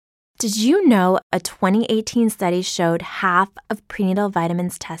Did you know a 2018 study showed half of prenatal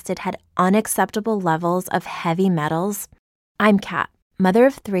vitamins tested had unacceptable levels of heavy metals? I'm Kat, mother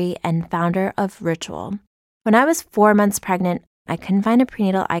of 3 and founder of Ritual. When I was 4 months pregnant, I couldn't find a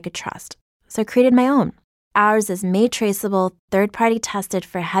prenatal I could trust, so I created my own. Ours is made traceable, third-party tested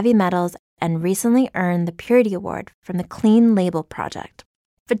for heavy metals, and recently earned the Purity Award from the Clean Label Project.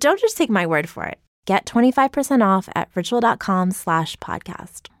 But don't just take my word for it. Get 25% off at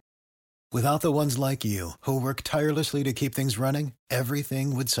ritual.com/podcast. Without the ones like you, who work tirelessly to keep things running,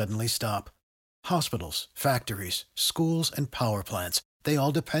 everything would suddenly stop. Hospitals, factories, schools, and power plants, they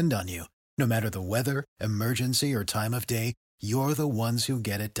all depend on you. No matter the weather, emergency, or time of day, you're the ones who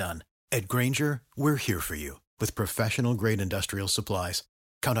get it done. At Grainger, we're here for you with professional-grade industrial supplies.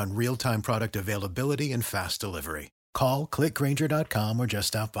 Count on real-time product availability and fast delivery. Call, click Grainger.com, or just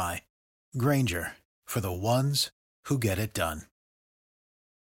stop by. Grainger, for the ones who get it done.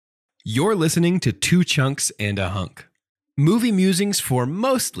 You're listening to Two Chunks and a Hunk. Movie musings for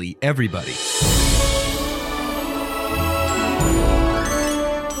mostly everybody.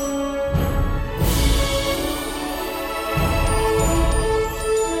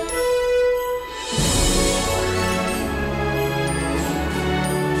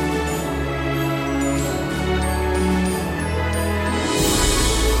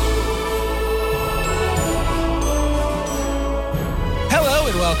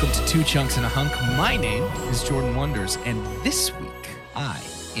 Welcome to Two Chunks and a Hunk. My name is Jordan Wonders, and this week I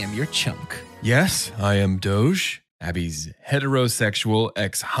am your chunk. Yes, I am Doge, Abby's heterosexual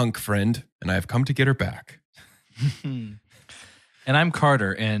ex-hunk friend, and I have come to get her back. And I'm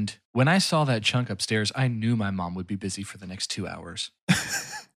Carter, and when I saw that chunk upstairs, I knew my mom would be busy for the next 2 hours.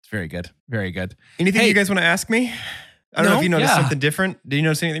 It's very good. Very good. Anything you guys want to ask me? I don't know if you noticed something different. Did you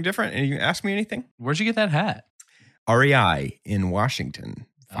notice anything different? And you ask me anything? Where'd you get that hat? REI in Washington.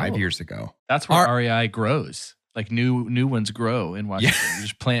 5 years ago. That's where REI grows. Like new ones grow in Washington. Yeah. You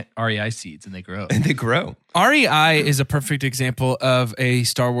just plant REI seeds and they grow. REI is a perfect example of a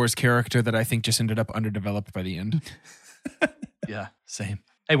Star Wars character that I think just ended up underdeveloped by the end. Yeah, same.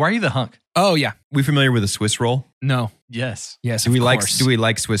 Hey, why are you the hunk? Oh, yeah. We familiar with a Swiss roll? No. Yes. Yes, Do we like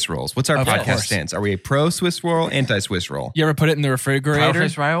Swiss rolls? What's our podcast stance? Are we a pro Swiss roll, anti Swiss roll? You ever put it in the refrigerator? Pro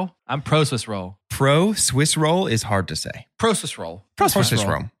Swiss roll? I'm pro Swiss roll. Pro Swiss roll is hard to say. Pro Swiss roll. Pro Swiss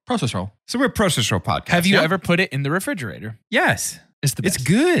roll. Pro Swiss roll. So we're a pro Swiss roll podcast. Have you ever put it in the refrigerator? Yes. It's the best. It's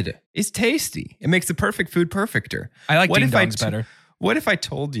good. It's tasty. It makes the perfect food perfecter. I like Ding Dongs better. What if I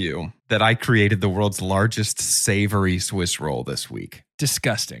told you that I created the world's largest savory Swiss roll this week?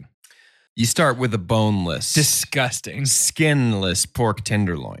 Disgusting. You start with a boneless, disgusting, skinless pork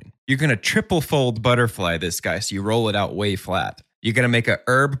tenderloin. You're going to triple fold butterfly this guy so you roll it out way flat. You're going to make a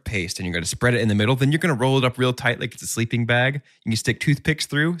herb paste and you're going to spread it in the middle. Then you're going to roll it up real tight like it's a sleeping bag. And you stick toothpicks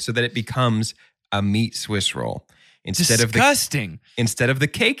through so that it becomes a meat Swiss roll. Disgusting. Instead of the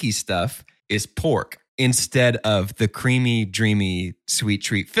cakey stuff is pork. Instead of the creamy, dreamy, sweet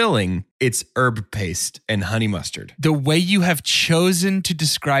treat filling, it's herb paste and honey mustard. The way you have chosen to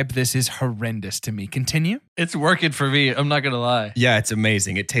describe this is horrendous to me. Continue. It's working for me. I'm not going to lie. Yeah, it's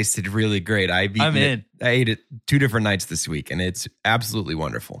amazing. It tasted really great. I'm in. I ate it 2 different nights this week, and it's absolutely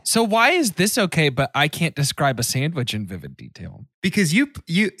wonderful. So why is this okay, but I can't describe a sandwich in vivid detail? Because you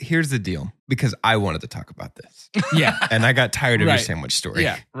here's the deal. Because I wanted to talk about this. Yeah. And I got tired of your sandwich story.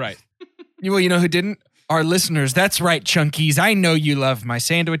 Yeah, right. Well, you know who didn't? Our listeners. That's right, chunkies. I know you love my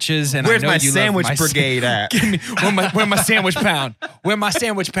sandwiches, and where's I know my you sandwich love my brigade at? Where my sandwich pound? Where my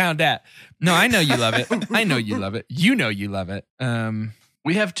sandwich pound at? No, I know you love it. I know you love it. You know you love it.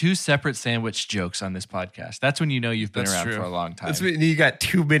 We have 2 separate sandwich jokes on this podcast. That's when you know you've been around for a long time. That's when you got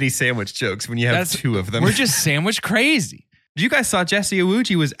too many sandwich jokes when you have 2 of them. We're just sandwich crazy. You guys saw Jesse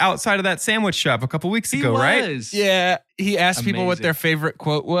Iwuji was outside of that sandwich shop a couple weeks ago, right? Yeah. He asked people what their favorite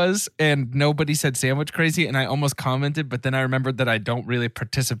quote was, and nobody said sandwich crazy, and I almost commented, but then I remembered that I don't really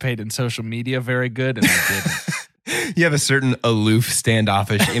participate in social media very good, and I didn't. You have a certain aloof,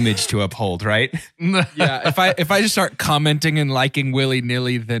 standoffish image to uphold, right? Yeah. If I just start commenting and liking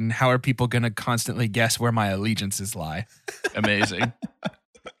willy-nilly, then how are people going to constantly guess where my allegiances lie? Amazing.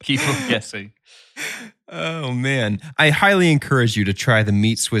 Keep them guessing. Oh, man. I highly encourage you to try the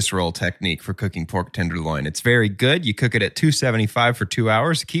meat Swiss roll technique for cooking pork tenderloin. It's very good. You cook it at 275 for 2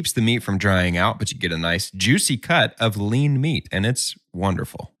 hours. It keeps the meat from drying out, but you get a nice juicy cut of lean meat, and it's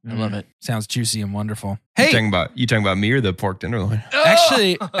wonderful. I love it. Sounds juicy and wonderful. Hey, you talking about me or the pork tenderloin?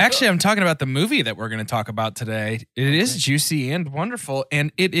 Actually, I'm talking about the movie that we're going to talk about today. It is juicy and wonderful,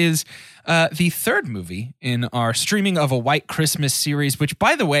 and it is the 3rd movie in our Streaming of a White Christmas series, which,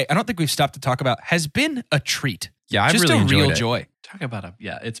 by the way, I don't think we've stopped to talk about, has been a treat. Yeah, I just really a enjoyed real it. joy. Talk about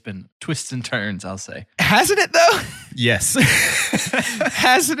it's been twists and turns, I'll say. Hasn't it though? Yes.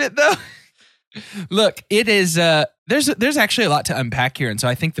 Hasn't it though? Look, it is. There's actually a lot to unpack here, and so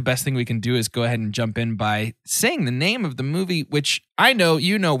I think the best thing we can do is go ahead and jump in by saying the name of the movie, which I know,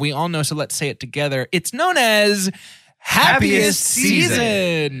 you know, we all know. So let's say it together. It's known as Happiest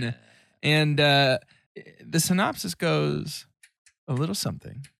Season, and the synopsis goes a little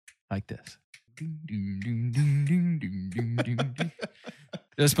something like this. It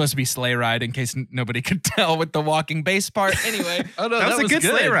was supposed to be Sleigh Ride in case nobody could tell with the walking bass part. Anyway. Oh, no, that was a good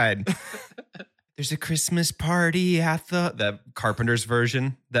sleigh ride. There's a Christmas party at the Carpenter's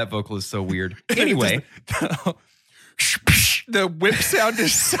version. That vocal is so weird. Anyway. The whip sound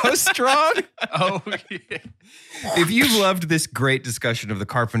is so strong. Oh, yeah. If you've loved this great discussion of the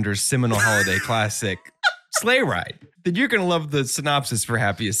Carpenter's seminal holiday classic, Sleigh Ride, then you're going to love the synopsis for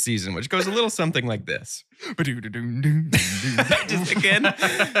Happiest Season, which goes a little something like this. Just again.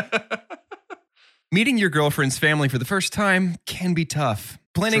 Meeting your girlfriend's family for the first time can be tough.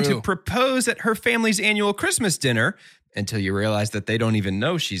 Planning to propose at her family's annual Christmas dinner until you realize that they don't even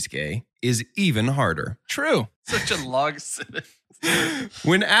know she's gay is even harder. True. Such a long sentence.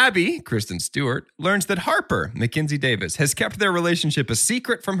 When Abby, Kristen Stewart, learns that Harper, Mackenzie Davis, has kept their relationship a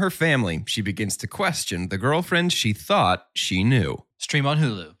secret from her family, she begins to question the girlfriend she thought she knew. Stream on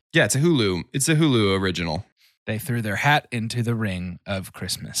Hulu. Yeah, it's a Hulu original. They threw their hat into the ring of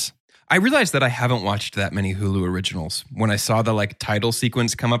Christmas. I realized that I haven't watched that many Hulu originals. When I saw the title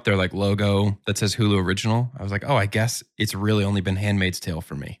sequence come up, their logo that says Hulu original, I was like, oh, I guess it's really only been Handmaid's Tale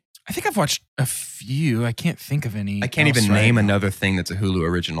for me. I think I've watched a few. I can't think of any. I can't even name another thing that's a Hulu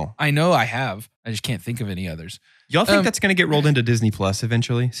original. I know I have. I just can't think of any others. Y'all think that's going to get rolled into Disney Plus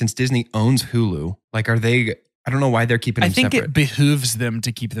eventually? Since Disney owns Hulu, are they... I don't know why they're keeping them separate. I think it behooves them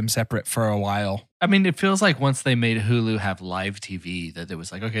to keep them separate for a while. I mean, it feels like once they made Hulu have live TV, that it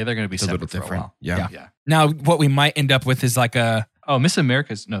was like, okay, they're going to be It's a little separate for a different. while. Yeah. Now, what we might end up with is a Miss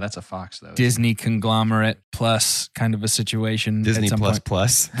America's, no, that's a Fox though. Disney conglomerate plus kind of a situation. Disney at some Plus point,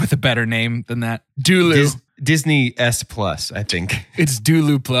 Plus. with a better name than that. Dulu. Disney S Plus, I think. It's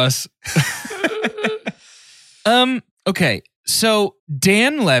Dulu Plus. Okay. So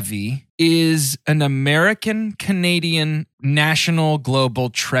Dan Levy is an American-Canadian national global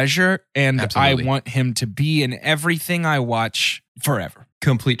treasure, and Absolutely. I want him to be in everything I watch forever.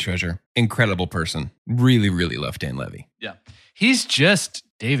 Complete treasure. Incredible person. Really, really love Dan Levy. Yeah. He's just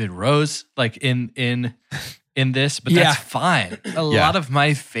David Rose, in this, but that's fine. A lot of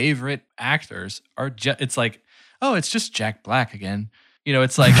my favorite actors are it's like, oh, it's just Jack Black again.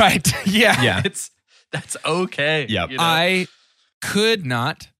 It's like Right. Yeah. Yeah. That's okay. Yep. I could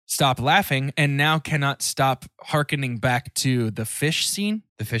not stop laughing and now cannot stop hearkening back to the fish scene.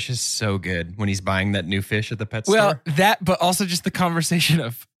 The fish is so good when he's buying that new fish at the pet Well, store. that, but also just the conversation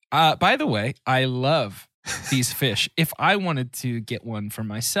of, by the way, I love these fish. If I wanted to get one for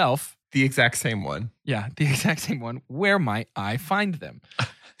myself, The exact same one. yeah, the exact same one, where might I find them?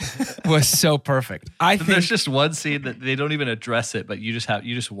 Was so perfect. I think There's just one scene that they don't even address it, but you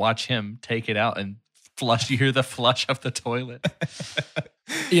just watch him take it out and flush. You hear the flush of the toilet.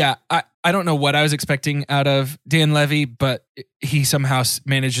 Yeah, I don't know what I was expecting out of Dan Levy, but he somehow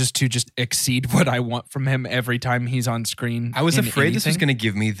manages to just exceed what I want from him every time he's on screen. I was in afraid this was anything. going to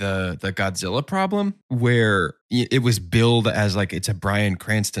give me the Godzilla problem, where it was billed as it's a Bryan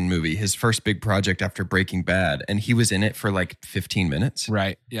Cranston movie, his first big project after Breaking Bad, and he was in it for 15 minutes.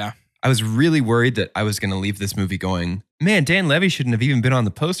 Right, yeah. I was really worried that I was going to leave this movie going, man, Dan Levy shouldn't have even been on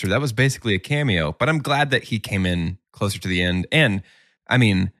the poster. That was basically a cameo. But I'm glad that he came in closer to the end. And I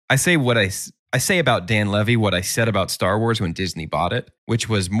mean, I say what I say about Dan Levy, what I said about Star Wars when Disney bought it, which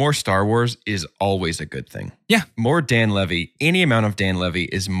was more Star Wars is always a good thing. Yeah. More Dan Levy, any amount of Dan Levy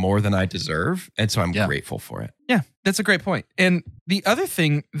is more than I deserve. And so I'm grateful for it. Yeah, that's a great point. And the other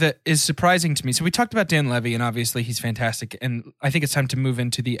thing that is surprising to me, so we talked about Dan Levy, and obviously he's fantastic. And I think it's time to move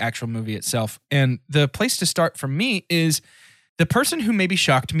into the actual movie itself. And the place to start for me is the person who maybe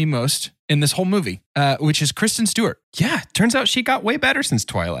shocked me most in this whole movie, which is Kristen Stewart. Yeah. Turns out she got way better since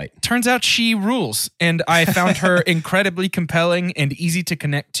Twilight. Turns out she rules. And I found her incredibly compelling and easy to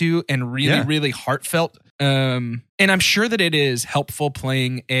connect to and really, really heartfelt. And I'm sure that it is helpful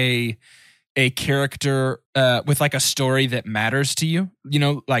playing a character with a story that matters to you.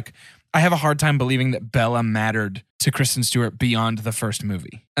 I have a hard time believing that Bella mattered to Kristen Stewart beyond the first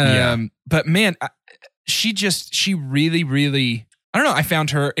movie. But man, she really, really, I don't know. I found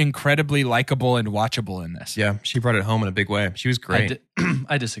her incredibly likable and watchable in this. Yeah. She brought it home in a big way. She was great.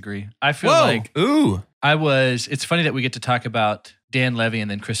 I disagree. I feel like Ooh. It's funny that we get to talk about Dan Levy and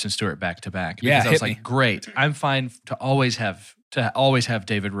then Kristen Stewart back to back. Yeah, Because I was hit me. like, great. I'm fine to always have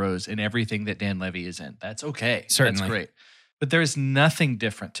David Rose in everything that Dan Levy is in. That's okay. Certainly. That's great. But there is nothing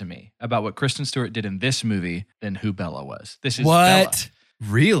different to me about what Kristen Stewart did in this movie than who Bella was. This is What?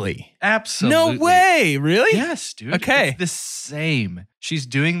 Bella. Really? Absolutely. No way. Really? Yes, dude. Okay. It's the same. She's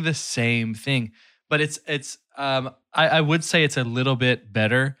doing the same thing. But I would say it's a little bit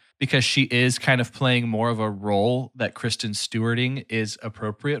better because she is kind of playing more of a role that Kristen Stewarting is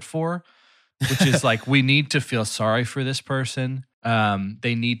appropriate for, which is like, we need to feel sorry for this person.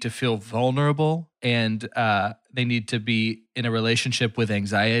 They need to feel vulnerable, and they need to be in a relationship with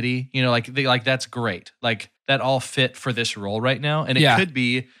anxiety. You know, like that's great. Like that all fit for this role right now. And it could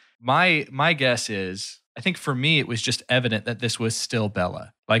be, my guess is, I think for me, it was just evident that this was still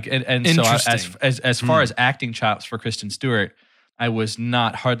Bella. Like, and so as far as acting chops for Kristen Stewart, I was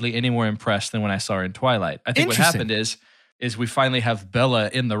not hardly any more impressed than when I saw her in Twilight. I think what happened is we finally have Bella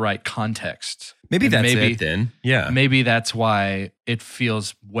in the right context. Maybe that's it then. Yeah. Maybe that's why it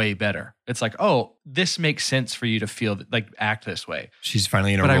feels way better. It's like, oh, this makes sense for you to feel like act this way. She's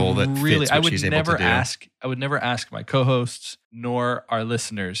finally in a role that fits what she's able to do. I would never ask my co-hosts nor our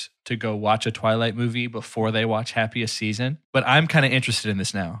listeners to go watch a Twilight movie before they watch Happiest Season. But I'm kind of interested in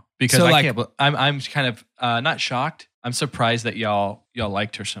this now because I'm kind of not shocked. I'm surprised that y'all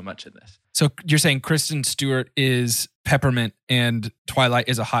liked her so much in this. So you're saying Kristen Stewart is peppermint and Twilight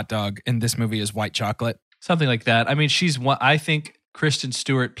is a hot dog and this movie is white chocolate? Something like that. I mean, I think Kristen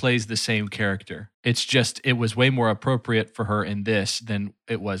Stewart plays the same character. It's just, it was way more appropriate for her in this than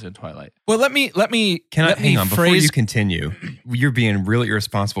it was in Twilight. Well, let me hang on before you continue. You're being really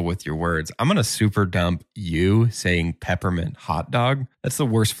irresponsible with your words. I'm going to super dump you saying peppermint hot dog. That's the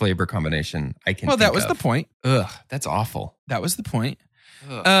worst flavor combination I can think of. Well, that was the point. Ugh, that's awful. That was the point.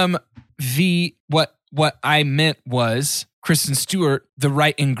 Ugh. What I meant was Kristen Stewart, the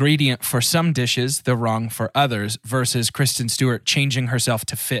right ingredient for some dishes, the wrong for others, versus Kristen Stewart changing herself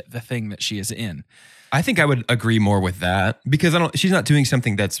to fit the thing that she is in. I think I would agree more with that because she's not doing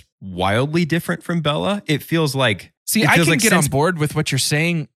something that's wildly different from Bella. It feels like... I can get on board with what you're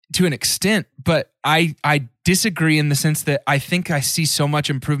saying to an extent, but I disagree in the sense that I think I see so much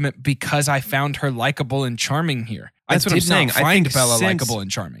improvement because I found her likable and charming here. That's what I'm saying. I find Bella likable and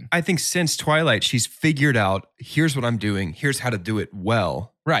charming. I think since Twilight, she's figured out, here's what I'm doing, here's how to do it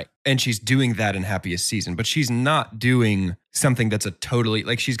well. Right. And she's doing that in Happiest Season, but she's not doing something that's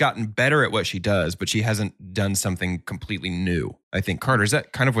she's gotten better at what she does, but she hasn't done something completely new. I think. Carter, is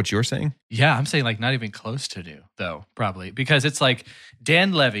that kind of what you're saying? Yeah, I'm saying like not even close to new though, probably, because it's like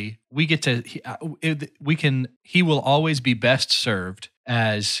Dan Levy, he will always be best served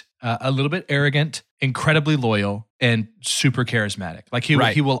as a little bit arrogant, incredibly loyal, and super charismatic. Like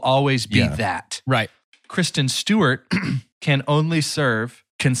he will always be that. Right. Kristen Stewart can only serve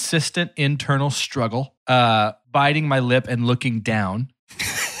consistent internal struggle, biting my lip and looking down.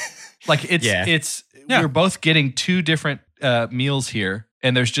 Like we're both getting two different meals here,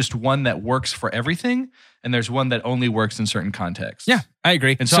 and there's just one that works for everything, and there's one that only works in certain contexts. Yeah, I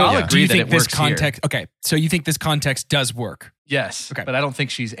agree. And so I'll agree do you that think it this works context? here. Okay, so you think this context does work? Yes. Okay. But I don't think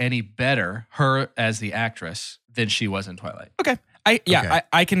she's any better, her as the actress, than she was in Twilight. Okay.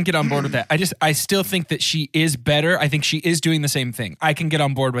 I can get on board with that. I still think that she is better. I think she is doing the same thing. I can get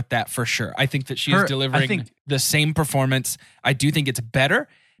on board with that for sure. I think that she is delivering the same performance. I do think it's better,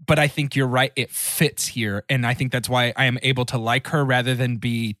 but I think you're right. It fits here. And I think that's why I am able to like her rather than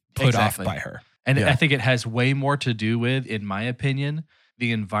be put off by her. And I think it has way more to do with, in my opinion,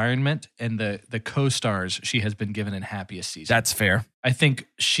 the environment and the co-stars she has been given in Happiest Season. That's fair. I think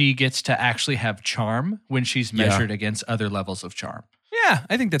she gets to actually have charm when she's measured against other levels of charm. Yeah,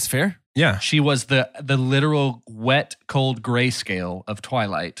 I think that's fair. Yeah. She was the literal wet, cold grayscale of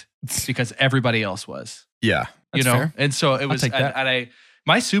Twilight because everybody else was. Yeah. That's fair. And so it was,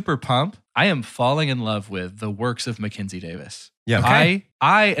 my super pump, I am falling in love with the works of Mackenzie Davis. Yeah. Okay.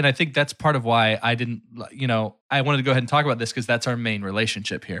 I think that's part of why I didn't, I wanted to go ahead and talk about this because that's our main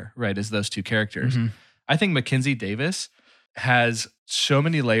relationship here, right? Is those two characters. Mm-hmm. I think Mackenzie Davis has so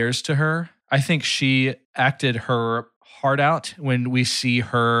many layers to her. I think she acted her heart out when we see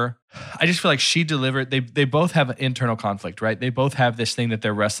her. I just feel like she delivered. They both have an internal conflict, right? They both have this thing that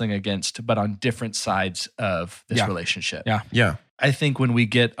they're wrestling against, but on different sides of this relationship. Yeah. Yeah. I think when we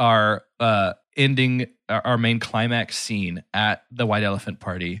get our ending, our main climax scene at the White Elephant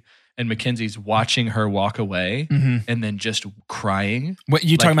Party, and Mackenzie's watching her walk away and then just crying. What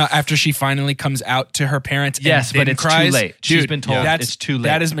you talking about after she finally comes out to her parents? Yes, but it's cries? too late. Dude, she's been told it's too late.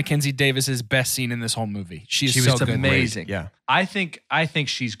 That is Mackenzie Davis's best scene in this whole movie. She was so good. Amazing. Yeah. I think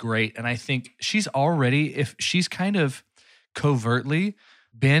she's great, and I think she's already, if she's kind of covertly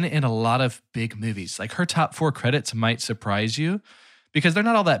been in a lot of big movies. Like her top 4 credits might surprise you because they're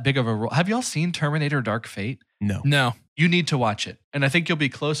not all that big of a role. Have y'all seen Terminator Dark Fate? No. You need to watch it. And I think you'll be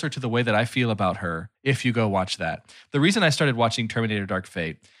closer to the way that I feel about her if you go watch that. The reason I started watching Terminator Dark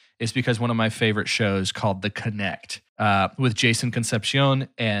Fate is because one of my favorite shows called The Connect with Jason Concepcion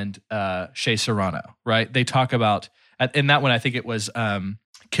and Shea Serrano, right? They talk about, in that one, I think it was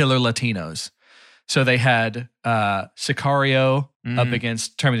Killer Latinos. So they had Sicario up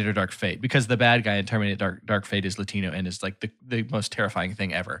against Terminator Dark Fate because the bad guy in Terminator Dark Fate is Latino and is like the most terrifying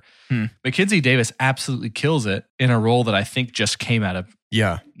thing ever. Mackenzie Davis absolutely kills it in a role that I think just came out of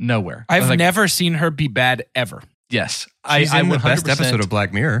nowhere. I've never seen her be bad ever. Yes. She's in the 100%, best episode of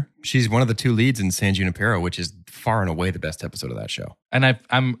Black Mirror. She's one of the 2 leads in San Junipero, which is far and away the best episode of that show. And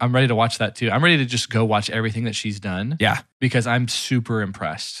I'm ready to watch that too. I'm ready to just go watch everything that she's done. Yeah. Because I'm super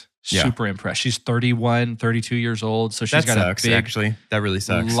impressed. Super impressed. She's 31, 32 years old. So she's got a big, actually. That really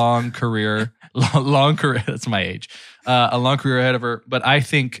sucks. Long career. long career. That's my age. A long career ahead of her. But I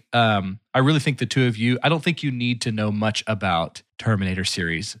think, I really think the 2 of you, I don't think you need to know much about Terminator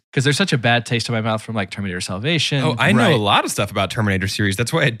series because there's such a bad taste in my mouth from like Terminator Salvation. Oh, I know a lot of stuff about Terminator series.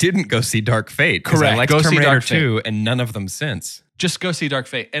 That's why I didn't go see Dark Fate. Correct. I liked Terminator 2 and none of them since. Just go see Dark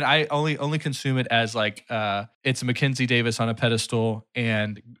Fate. And I only consume it as like, it's Mackenzie Davis on a pedestal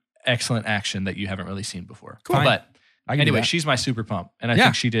and excellent action that you haven't really seen before. Cool. But anyway, she's my super pump. And I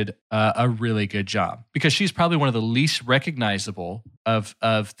think she did a really good job because she's probably one of the least recognizable of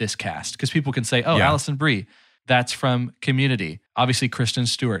this cast. Because people can say, Alison Brie, that's from Community. Obviously, Kristen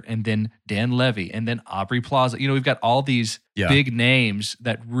Stewart, and then Dan Levy, and then Aubrey Plaza. We've got all these big names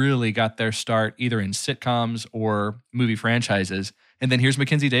that really got their start either in sitcoms or movie franchises. And then here's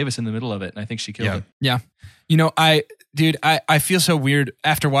Mackenzie Davis in the middle of it. And I think she killed it. Yeah. I feel so weird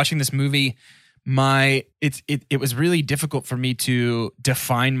after watching this movie. It was really difficult for me to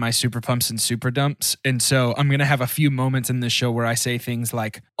define my super pumps and super dumps. And so I'm going to have a few moments in this show where I say things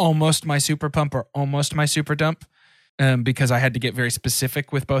like almost my super pump or almost my super dump because I had to get very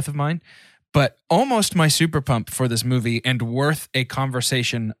specific with both of mine. But almost my super pump for this movie and worth a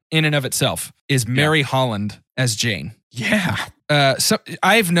conversation in and of itself is Mary Holland as Jane. Yeah. So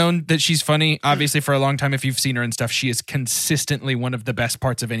I've known that she's funny, obviously, for a long time. If you've seen her and stuff, she is consistently one of the best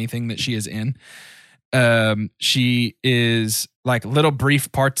parts of anything that she is in. She is like little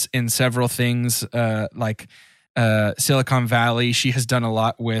brief parts in several things, like Silicon Valley. She has done a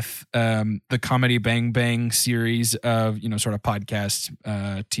lot with the Comedy Bang Bang series of, sort of podcast,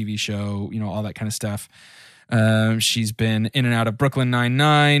 TV show, all that kind of stuff. She's been in and out of Brooklyn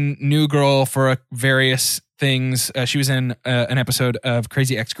Nine-Nine, New Girl for various things. She was in an episode of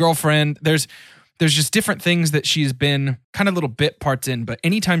Crazy Ex-Girlfriend. There's just different things that she's been kind of little bit parts in, but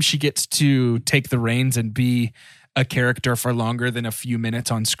anytime she gets to take the reins and be a character for longer than a few minutes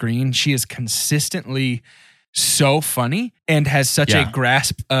on screen, she is consistently so funny and has such a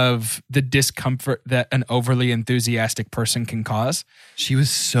grasp of the discomfort that an overly enthusiastic person can cause. She was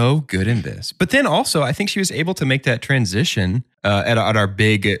so good in this. But then also, I think she was able to make that transition at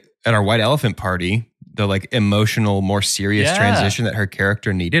our White Elephant party, the like emotional, more serious transition that her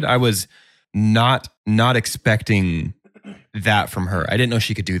character needed. I was not expecting that from her. I didn't know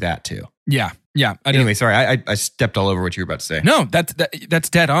she could do that too. Yeah. Anyway, sorry, I stepped all over what you were about to say. No, that's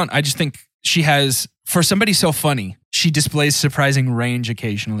dead on. I just think she has, for somebody so funny, she displays surprising range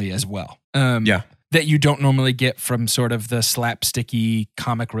occasionally as well. That you don't normally get from sort of the slapsticky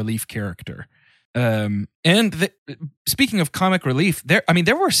comic relief character. Speaking of comic relief, there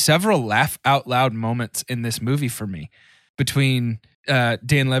were several laugh out loud moments in this movie for me between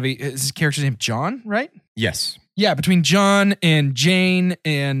Dan Levy, is his character's name John, right? Yes. Yeah, between John and Jane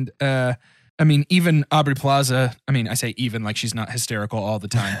and even Aubrey Plaza. I say even like she's not hysterical all the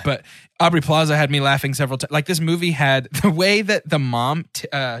time, but Aubrey Plaza had me laughing several times. Like this movie had the way that the mom,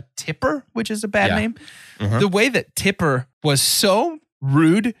 Tipper, which is a bad name, the way that Tipper was so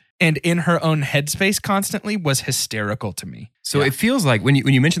rude and in her own headspace constantly was hysterical to me. So it feels like when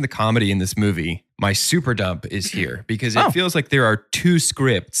you mention the comedy in this movie, my super dump is here because it feels like there are 2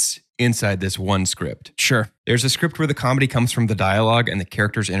 scripts inside this one script. Sure. There's a script where the comedy comes from the dialogue and the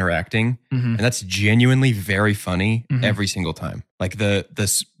characters interacting, and that's genuinely very funny every single time. Like the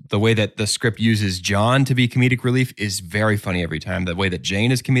The way that the script uses John to be comedic relief is very funny every time. The way that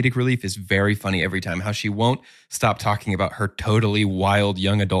Jane is comedic relief is very funny every time. How she won't stop talking about her totally wild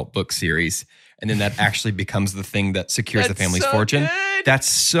young adult book series. And then that actually becomes the thing that secures the family's fortune. Good. That's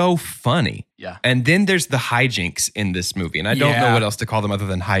so funny. Yeah. And then there's the hijinks in this movie. And I don't know what else to call them other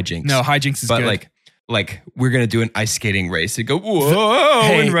than hijinks. No, hijinks is good. But like we're going to do an ice skating race and go, whoa,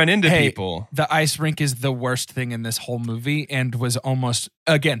 and run into people. The ice rink is the worst thing in this whole movie and was almost,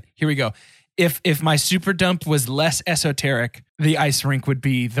 again, here we go. If my super dump was less esoteric, the ice rink would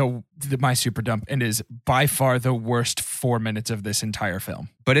be my super dump and is by far the worst 4 minutes of this entire film.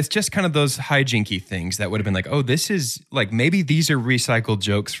 But it's just kind of those hijinky things that would have been like, oh, this is like, maybe these are recycled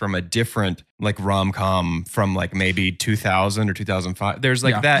jokes from a different like rom-com from like maybe 2000 or 2005. There's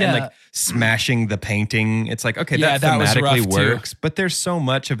like that and like smashing the painting. It's like, okay, that thematically works. But there's so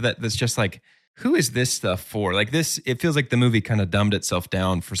much of that that's just like, who is this stuff for? Like this, it feels like the movie kind of dumbed itself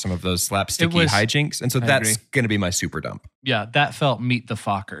down for some of those slapsticky hijinks. And so that's going to be my super dump. Yeah, that felt Meet the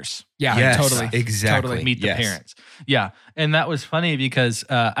Fockers. Yeah, yes, totally. Exactly. Totally Meet the Parents. Yeah. And that was funny because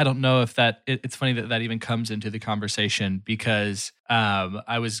I don't know if it's funny that even comes into the conversation because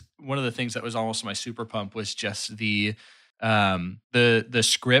one of the things that was almost my super pump was just the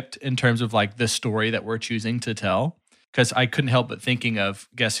script in terms of like the story that we're choosing to tell. Because I couldn't help but thinking of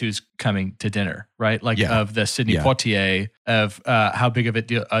Guess Who's Coming to Dinner, right? Like of the Sidney Poitier, of how big of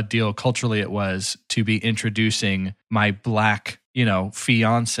a deal culturally it was to be introducing my black,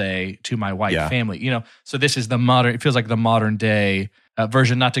 fiance to my white family. So this is it feels like the modern day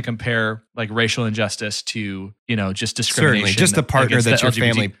version, not to compare like racial injustice to, just discrimination. Certainly, just the partner that your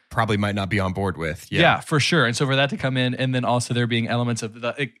family probably might not be on board with. Yeah, for sure. And so for that to come in, and then also there being elements of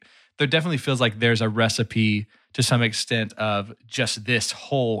there definitely feels like there's a recipe to some extent of just this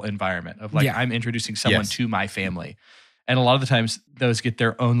whole environment of like, I'm introducing someone to my family. And a lot of the times those get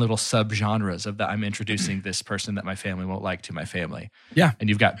their own little subgenres of that I'm introducing this person that my family won't like to my family. Yeah. And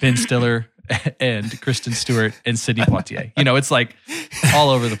you've got Ben Stiller and Kristen Stewart and Sidney Poitier. It's like all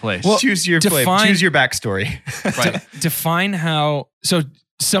over the place. Well, choose your backstory. Right. Define so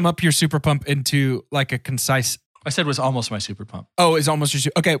sum up your super pump into like a concise. I said was almost my super pump. Oh, it's almost your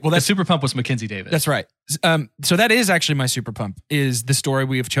super. Okay, well, the super pump was Mackenzie Davis. That's right. So that is actually my super pump, is the story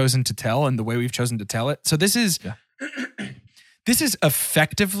we have chosen to tell and the way we've chosen to tell it. So this is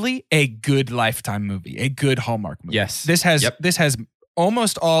effectively a good Lifetime movie, a good Hallmark movie. Yes. This has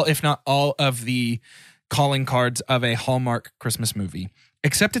almost all, if not all, of the calling cards of a Hallmark Christmas movie,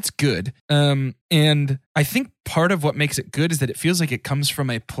 except it's good. And I think part of what makes it good is that it feels like it comes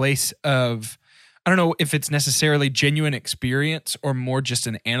from a place of, I don't know if it's necessarily genuine experience or more just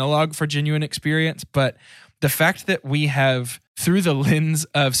an analog for genuine experience, but the fact that we have, through the lens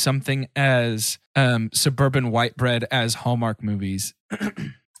of something as suburban white bread as Hallmark movies,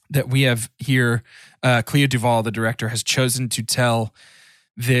 that we have here, Clea Duvall, the director, has chosen to tell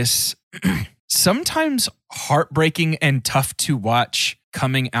this sometimes heartbreaking and tough to watch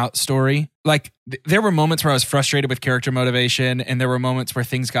coming out story. Like there were moments where I was frustrated with character motivation, and there were moments where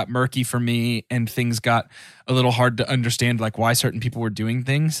things got murky for me and things got a little hard to understand, like why certain people were doing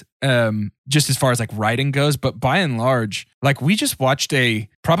things, just as far as like writing goes. But by and large, like we just watched a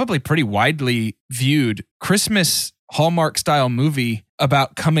probably pretty widely viewed Christmas Hallmark style movie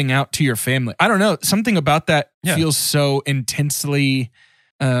about coming out to your family. I don't know, something about that feels so intensely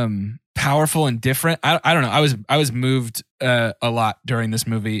powerful and different. I don't know. I was moved a lot during this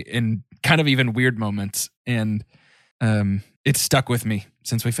movie in kind of even weird moments, and it's stuck with me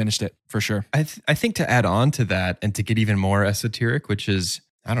since we finished it for sure. I think to add on to that and to get even more esoteric, which is,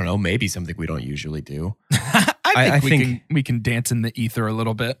 I don't know, maybe something we don't usually do. I think we can dance in the ether a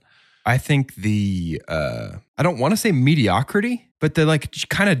little bit. I think I don't want to say mediocrity, but the like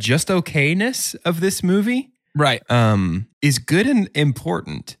kind of just okayness of this movie, right, is good and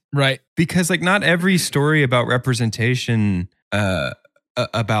important, right? Because like not every story about representation,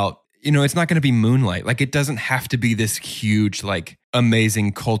 about, it's not going to be Moonlight. Like it doesn't have to be this huge, like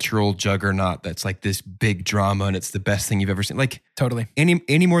amazing cultural juggernaut that's like this big drama and it's the best thing you've ever seen. Like totally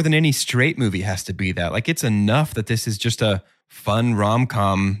any more than any straight movie has to be that. Like it's enough that this is just a fun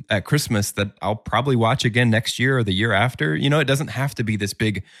rom-com at Christmas that I'll probably watch again next year or the year after. It doesn't have to be this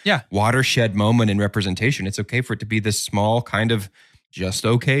big watershed moment in representation. It's okay for it to be this small kind of just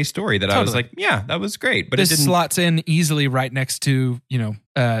okay story that I was like, yeah, that was great. But this it didn't slots in easily right next to,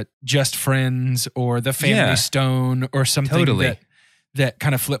 Just Friends or The Family Stone or something that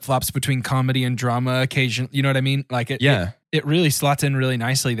kind of flip-flops between comedy and drama occasionally. You know what I mean? Like it really slots in really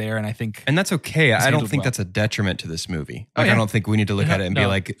nicely there, and I think... And that's okay. I don't think that's a detriment to this movie. Like, I don't think we need to look at it and be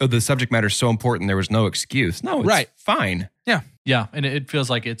like, oh, the subject matter is so important, there was no excuse. No, it's fine. Yeah. Yeah, and it feels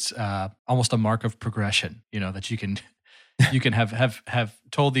like it's almost a mark of progression, that you can have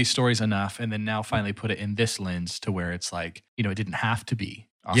told these stories enough and then now finally put it in this lens to where it's like, it didn't have to be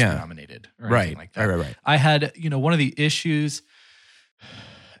Oscar nominated or anything like that. Right. I had, one of the issues,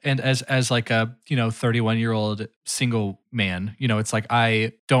 and as like a 31-year-old single man, it's like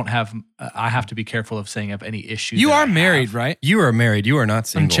I have to be careful of saying I have any issues. You are married, right? You are married. You are not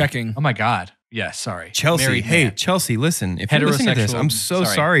single. I'm checking. Oh my God. Yeah, sorry. Chelsea, married hey, man. Chelsea, listen. If you're listening to this, I'm so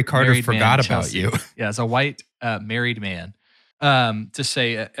sorry Carter forgot about Chelsea. you. Yeah, as a white married man, to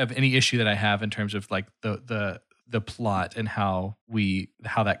say of any issue that I have in terms of like the plot and how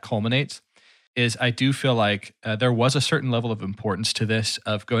that culminates is I do feel like there was a certain level of importance to this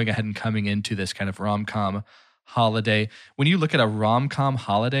of going ahead and coming into this kind of rom-com holiday. When you look at a rom-com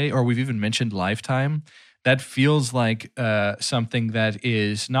holiday, or we've even mentioned Lifetime, that feels like something that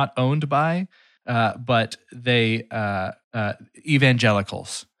is not owned by, but they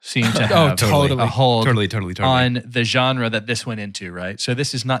evangelicals seem to have a hold on the genre that this went into, right? So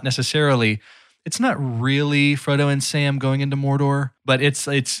this is not necessarily, it's not really Frodo and Sam going into Mordor, but it's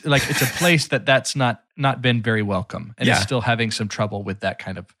like it's a place that's not been very welcome and is still having some trouble with that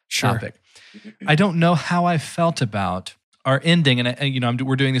kind of topic. I don't know how I felt about our ending, and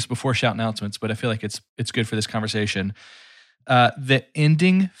we're doing this before shout announcements, but I feel like it's good for this conversation. The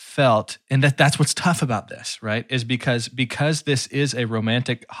ending felt, and that's what's tough about this, right? Is because this is a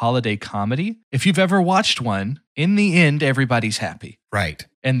romantic holiday comedy. If you've ever watched one, in the end, everybody's happy, right?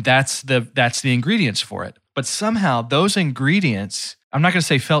 And that's the ingredients for it. But somehow those ingredients, I'm not going to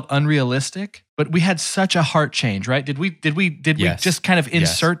say felt unrealistic, but we had such a heart change, right? Did we just kind of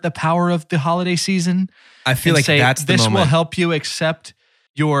insert the power of the holiday season? I feel like that's the this moment. Will help you accept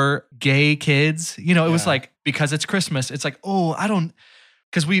your gay kids. It was like, because it's Christmas, it's like,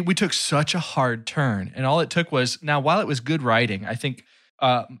 because we took such a hard turn, and all it took was, now while it was good writing, I think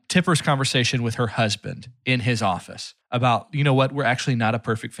Tipper's conversation with her husband in his office about, we're actually not a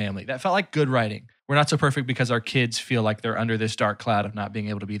perfect family. That felt like good writing. We're not so perfect because our kids feel like they're under this dark cloud of not being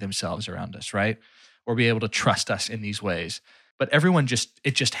able to be themselves around us, right? Or be able to trust us in these ways. But everyone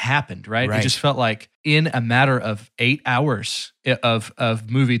it just happened, right? It just felt like in a matter of 8 hours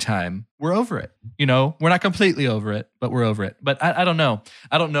of movie time, we're over it. We're not completely over it, but we're over it. But I don't know.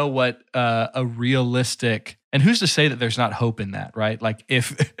 I don't know what a realistic, and who's to say that there's not hope in that, right? Like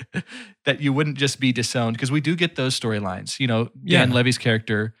if that you wouldn't just be disowned, because we do get those storylines. Dan Levy's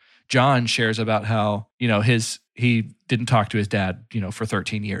character, John, shares about how, he didn't talk to his dad, for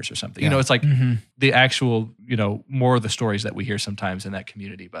 13 years or something. It's like the actual, more of the stories that we hear sometimes in that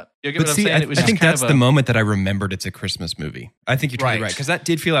community. But you get what I'm saying? I think that's the moment that I remembered it's a Christmas movie. I think you're totally right, because that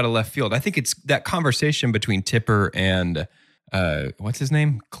did feel out of left field. I think it's that conversation between Tipper and what's his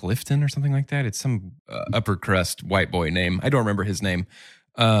name? Clifton or something like that. It's some upper crust white boy name. I don't remember his name.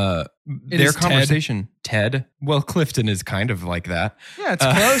 Their conversation, Ted. Well, Clifton is kind of like that. Yeah, it's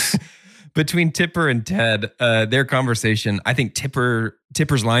close. Between Tipper and Ted, their conversation, I think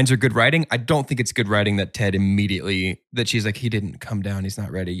Tipper's lines are good writing. I don't think it's good writing that Ted that she's like, he didn't come down, he's not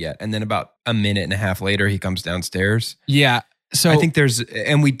ready yet. And then about a minute and a half later, he comes downstairs. Yeah. So I think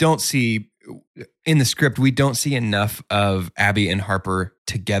and we don't see, in the script, we don't see enough of Abby and Harper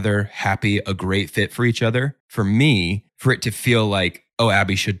together, happy, a great fit for each other. For me, for it to feel like,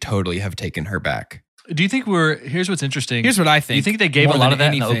 Abby should totally have taken her back. Do you think here's what's interesting. Here's what I think. Do you think they gave a lot of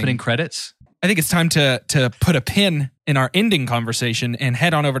that in the opening credits? I think it's time to put a pin in our ending conversation and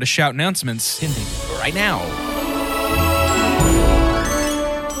head on over to shout announcements right now.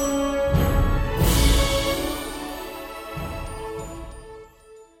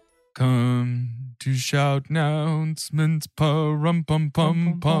 Come to shout announcements,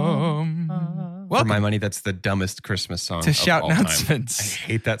 pa-rum-pum-pum-pum. For my money, that's the dumbest Christmas song to shout of all announcements. Time. I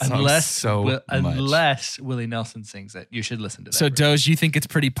hate that song much. Unless Willie Nelson sings it. You should listen to that. So, Doge, you think it's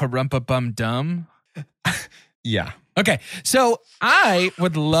pretty pa-rum-pa-bum-dumb? Yeah. Okay, so I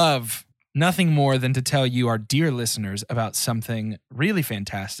would love nothing more than to tell you, our dear listeners, about something really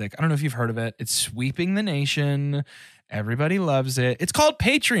fantastic. I don't know if you've heard of it. It's sweeping the nation. Everybody loves it. It's called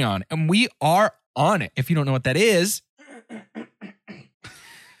Patreon, and we are on it. If you don't know what that is...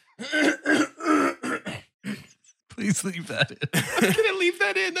 Please leave that in. I'm going to leave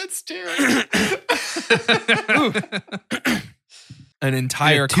that in. That's terrible. An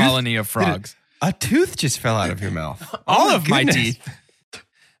entire colony of frogs. A tooth just fell out of your mouth. All of my teeth.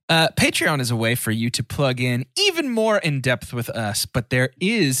 Patreon is a way for you to plug in even more in depth with us, but there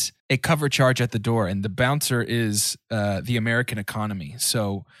is a cover charge at the door, and the bouncer is the American economy.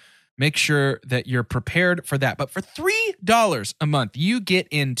 So make sure that you're prepared for that. But for $3 a month, you get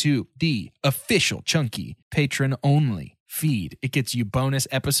into the official Chunky patron-only feed. It gets you bonus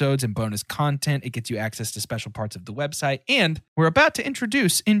episodes and bonus content. It gets you access to special parts of the website. And we're about to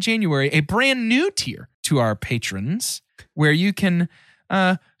introduce in January a brand new tier to our patrons where you can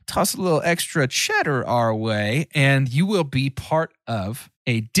toss a little extra cheddar our way, and you will be part of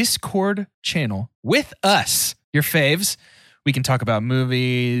a Discord channel with us, your faves. We can talk about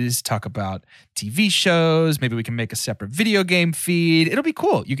movies, talk about TV shows. Maybe we can make a separate video game feed. It'll be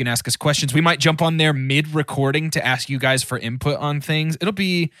cool. You can ask us questions. We might jump on there mid-recording to ask you guys for input on things. It'll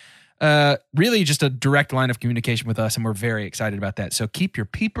be really just a direct line of communication with us, and we're very excited about that. So keep your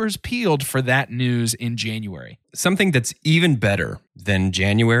peepers peeled for that news in January. Something that's even better than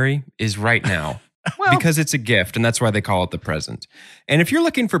January is right now. Well, because it's a gift, and that's why they call it the present. And if you're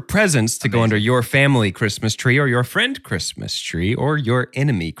looking for presents to go under your family Christmas tree or your friend Christmas tree or your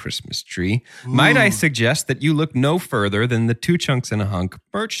enemy Christmas tree, might I suggest that you look no further than the Two Chunks and a Hunk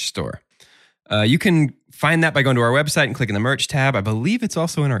merch store. You can find that by going to our website and clicking the merch tab. I believe it's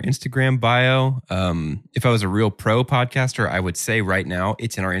also in our Instagram bio. If I was a real pro podcaster, I would say right now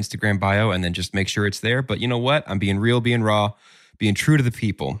it's in our Instagram bio and then just make sure it's there. But you know what? I'm being real, being raw, being true to the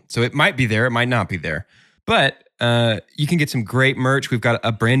people. So it might be there, it might not be there. But you can get some great merch. We've got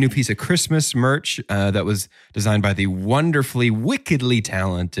a brand new piece of Christmas merch that was designed by the wonderfully, wickedly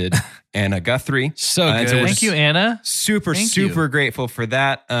talented Anna Guthrie. So good. Thank you, Anna. Super grateful for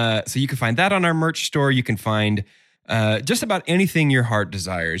that. So you can find that on our merch store. You can find just about anything your heart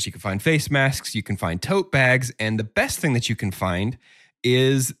desires. You can find face masks, you can find tote bags, and the best thing that you can find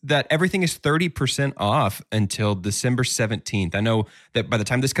is that everything is 30% off until December 17th. I know that by the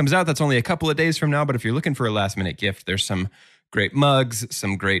time this comes out, that's only a couple of days from now, but if you're looking for a last minute gift, there's some great mugs,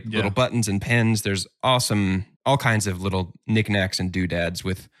 some great little buttons and pens. There's awesome, all kinds of little knickknacks and doodads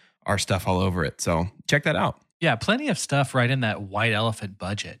with our stuff all over it. So check that out. Yeah, plenty of stuff right in that white elephant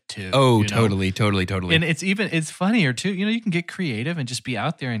budget too. Oh, totally. And it's funnier too. You know, you can get creative and just be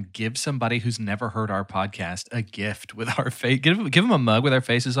out there and give somebody who's never heard our podcast a gift with our face. Give them a mug with our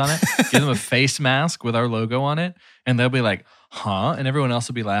faces on it. Give them a face mask with our logo on it, and they'll be like, "Huh?" And everyone else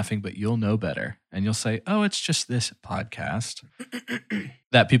will be laughing, but you'll know better, and you'll say, "Oh, it's just this podcast."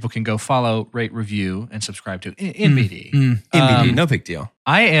 That people can go follow, rate, review, and subscribe to in BD. NBD, no big deal.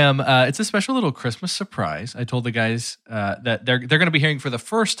 I am. It's a special little Christmas surprise. I told the guys that they're going to be hearing for the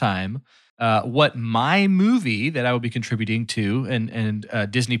first time what my movie that I will be contributing to, and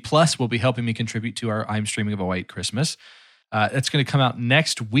Disney Plus will be helping me contribute to our I'm Streaming of a White Christmas. It's going to come out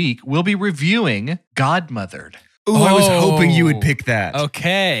next week. We'll be reviewing Godmothered. Ooh, I was hoping you would pick that.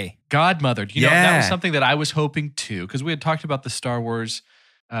 Okay. Godmothered. You know, that was something that I was hoping to, because we had talked about the Star Wars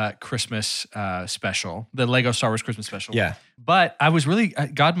Christmas special, the Lego Star Wars Christmas special. Yeah. But I was really,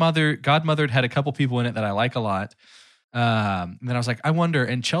 Godmothered had a couple people in it that I like a lot. And then I was like, I wonder,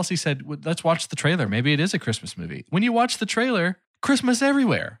 and Chelsea said, let's watch the trailer. Maybe it is a Christmas movie. When you watch the trailer, Christmas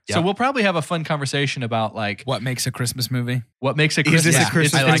everywhere. Yep. So we'll probably have a fun conversation about like what makes a Christmas movie. What makes a Christmas movie? Is this a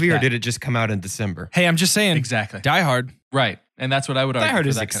Christmas movie or did it just come out in December? Hey, I'm just saying. Exactly. Die Hard. Right. And that's what I would argue. Die Hard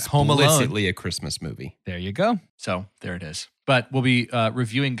is explicitly a Christmas movie. There you go. So there it is. But we'll be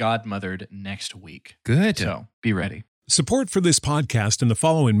reviewing Godmothered next week. Good. So be ready. Support for this podcast and the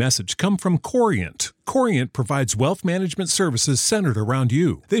following message come from Corient. Corient provides wealth management services centered around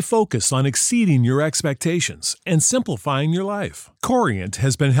you. They focus on exceeding your expectations and simplifying your life. Corient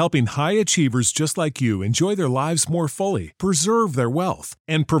has been helping high achievers just like you enjoy their lives more fully, preserve their wealth,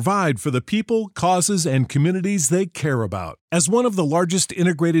 and provide for the people, causes, and communities they care about. As one of the largest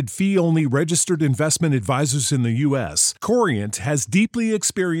integrated fee-only registered investment advisors in the U.S., Corient has deeply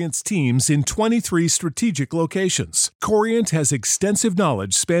experienced teams in 23 strategic locations. Corient has extensive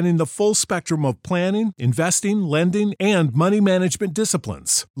knowledge spanning the full spectrum of planning, investing, lending, and money management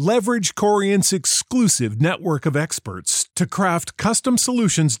disciplines. Leverage Corient's exclusive network of experts to craft custom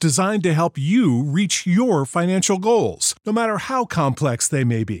solutions designed to help you reach your financial goals, no matter how complex they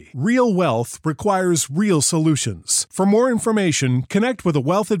may be. Real wealth requires real solutions. For more information, connect with a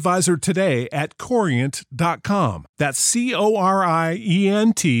wealth advisor today at Corient.com. That's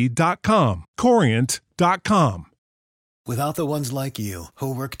Corient.com. Corient.com. Without the ones like you,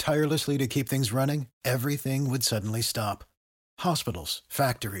 who work tirelessly to keep things running, everything would suddenly stop. Hospitals,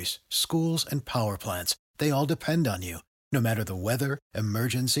 factories, schools, and power plants, they all depend on you. No matter the weather,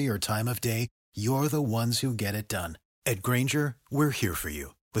 emergency, or time of day, you're the ones who get it done. At Grainger, we're here for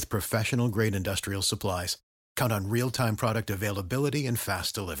you with professional-grade industrial supplies. Count on real-time product availability and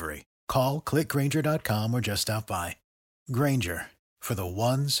fast delivery. Call, click Grainger.com, or just stop by. Grainger, for the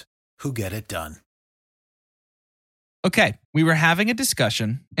ones who get it done. Okay, we were having a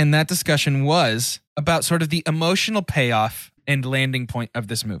discussion, and that discussion was about sort of the emotional payoff and landing point of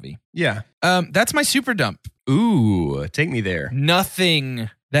this movie. Yeah. That's my super dump. Ooh, take me there. Nothing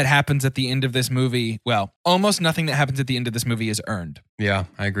that happens at the end of this movie, well, almost nothing that happens at the end of this movie is earned. Yeah,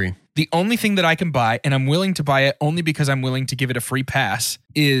 I agree. The only thing that I can buy, and I'm willing to buy it only because I'm willing to give it a free pass,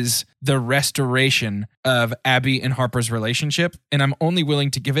 is the restoration of Abby and Harper's relationship. And I'm only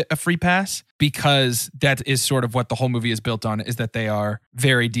willing to give it a free pass because that is sort of what the whole movie is built on, is that they are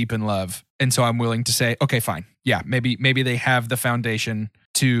very deep in love. And so I'm willing to say, okay, fine. Yeah, maybe they have the foundation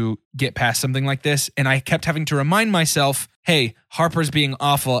to get past something like this. And I kept having to remind myself, hey, Harper's being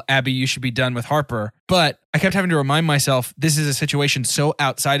awful. Abby, you should be done with Harper. But I kept having to remind myself, this is a situation so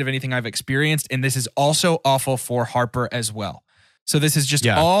outside of anything I've experienced. And this is also awful for Harper as well. So this is just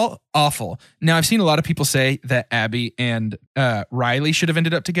all awful. Now, I've seen a lot of people say that Abby and Riley should have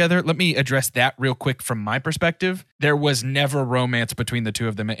ended up together. Let me address that real quick from my perspective. There was never romance between the two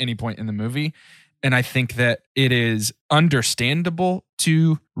of them at any point in the movie. And I think that it is understandable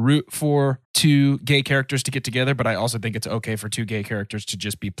to root for two gay characters to get together, but I also think it's okay for two gay characters to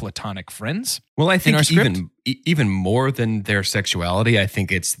just be platonic friends. Well, I think even more than their sexuality, I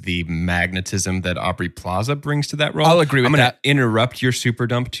think it's the magnetism that Aubrey Plaza brings to that role. I'll agree with that. I'm going to interrupt your super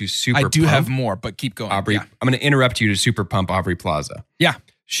dump to super I do pump have more, but keep going. Aubrey. Yeah. I'm going to interrupt you to super pump Aubrey Plaza. Yeah.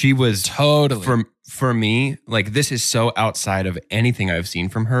 She was totally for me, like, this is so outside of anything I've seen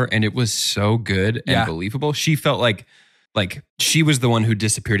from her, and it was so good and believable. She felt like she was the one who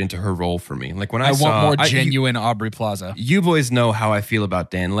disappeared into her role for me. Like when I want more genuine Aubrey Plaza. You boys know how I feel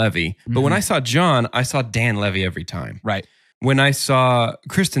about Dan Levy, but when I saw John, I saw Dan Levy every time. Right. When I saw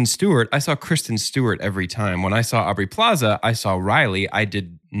Kristen Stewart, I saw Kristen Stewart every time. When I saw Aubrey Plaza, I saw Riley. I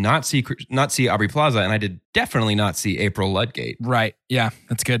did not see Aubrey Plaza, and I did definitely not see April Ludgate. Right. Yeah,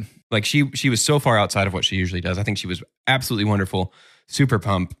 that's good. Like she was so far outside of what she usually does. I think she was absolutely wonderful, super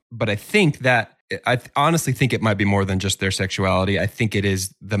pump. But I honestly think it might be more than just their sexuality. I think it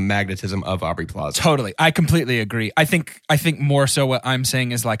is the magnetism of Aubrey Plaza. Totally. I completely agree. I think more so what I'm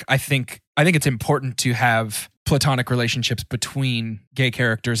saying is like, I think it's important to have platonic relationships between gay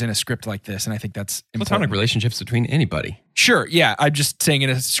characters in a script like this. And I think that's important. Platonic relationships between anybody. Sure. Yeah. I'm just saying in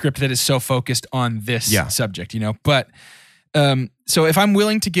a script that is so focused on this subject, but so if I'm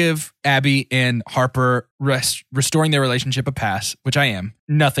willing to give Abby and Harper restoring their relationship a pass, which I am,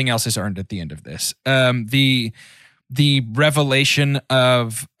 nothing else is earned at the end of this. The revelation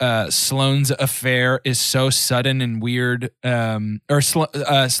of Sloane's affair is so sudden and weird, or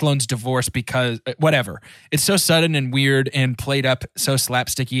Sloane's divorce, because whatever. It's so sudden and weird and played up so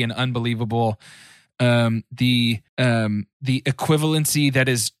slapsticky and unbelievable. The equivalency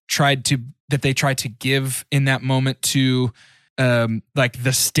that they tried to give in that moment to like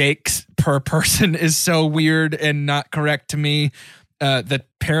the stakes per person is so weird and not correct to me. The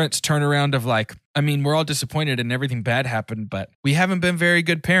parents' turnaround of like, I mean, we're all disappointed and everything bad happened, but we haven't been very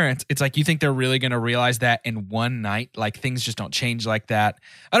good parents. It's like, you think they're really going to realize that in one night? Like, things just don't change like that.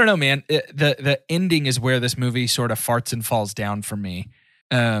 I don't know, man. The ending is where this movie sort of farts and falls down for me.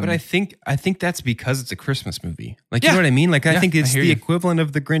 But I think that's because it's a Christmas movie. Like, you know what I mean? Like, I think it's the equivalent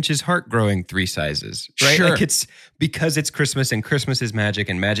of the Grinch's heart growing 3 sizes, right? Sure. Like, it's because it's Christmas and Christmas is magic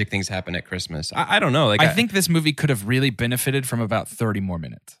and magic things happen at Christmas. I don't know. Like, I think this movie could have really benefited from about 30 more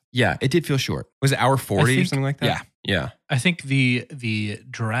minutes. Yeah, it did feel short. Was it hour 40 or something like that? Yeah. Yeah. I think the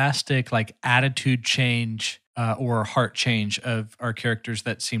drastic like attitude change or heart change of our characters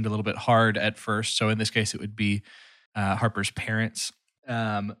that seemed a little bit hard at first. So in this case, it would be Harper's parents.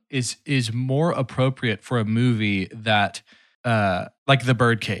 Is more appropriate for a movie that like The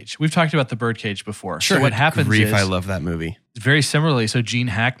Birdcage. We've talked about The Birdcage before. Sure. So what happens is, I love that movie. Very similarly, so Gene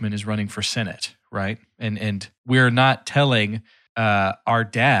Hackman is running for Senate, right? And we're not telling our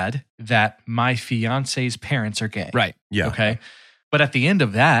dad that my fiance's parents are gay. Right. Yeah. Okay. But at the end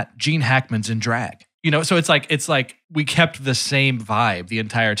of that, Gene Hackman's in drag. So it's like we kept the same vibe the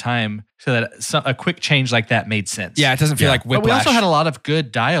entire time, so that a quick change like that made sense. Yeah, it doesn't feel like whiplash. But we also had a lot of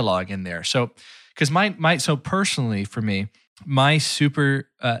good dialogue in there. So, because so personally for me, my super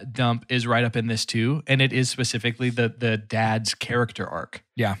dump is right up in this too, and it is specifically the dad's character arc.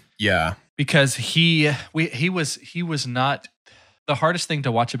 Yeah, yeah. Because he was not. The hardest thing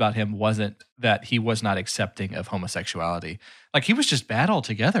to watch about him wasn't that he was not accepting of homosexuality. Like, he was just bad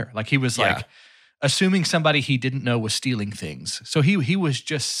altogether. Like, he was like assuming somebody he didn't know was stealing things. So he was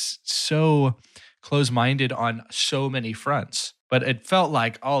just so close-minded on so many fronts. But it felt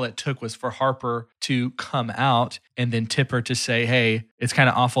like all it took was for Harper to come out and then Tipper to say, hey, it's kind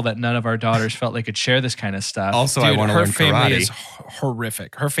of awful that none of our daughters felt they could share this kind of stuff. Also, I want to learn karate. Her family is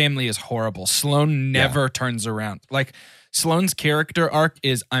horrific. Her family is horrible. Sloane never turns around. Like, Sloane's character arc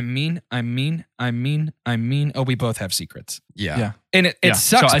is I'm mean. Oh, we both have secrets. Yeah. And it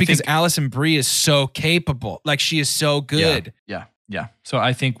sucks So because Alison Brie is so capable. Like, she is so good. Yeah. So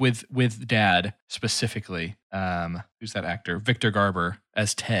I think with Dad specifically, who's that actor? Victor Garber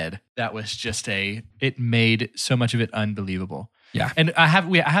as Ted. That was just it made so much of it unbelievable. Yeah. And I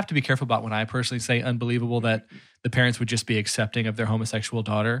have to be careful about when I personally say unbelievable that the parents would just be accepting of their homosexual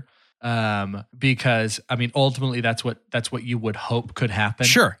daughter. Because I mean, ultimately that's what you would hope could happen.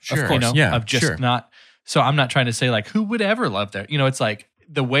 Sure. Of course. Of just not. So I'm not trying to say like who would ever love their, it's like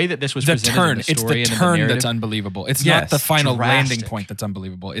the way that this was the presented turn. in the story it's the and turn in the that's narrative. unbelievable. It's Yes, not the final drastic. landing point that's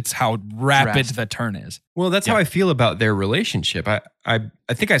unbelievable. It's how rapid the turn is. Well, that's how I feel about their relationship. I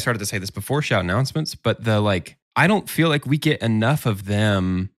think I started to say this before Shout Announcements, but I don't feel like we get enough of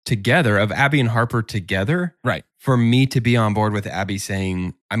them together, of Abby and Harper together. Right. For me to be on board with Abby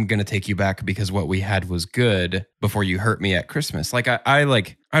saying, I'm going to take you back because what we had was good before you hurt me at Christmas. Like, I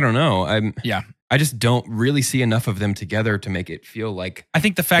don't know. I just don't really see enough of them together to make it feel like. I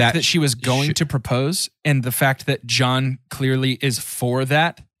think the fact that she was going to propose and the fact that John clearly is for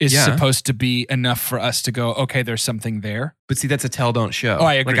that is supposed to be enough for us to go, okay, there's something there. But see, that's a tell, don't show. Oh,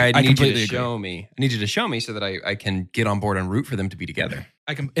 I agree. Like, I need completely you to show me. I need you to show me so that I can get on board and root for them to be together.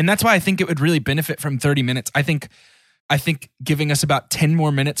 And that's why I think it would really benefit from 30 minutes. I think giving us about 10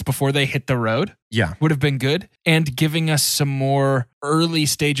 more minutes before they hit the road would have been good. And giving us some more early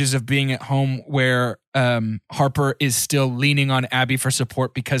stages of being at home where Harper is still leaning on Abby for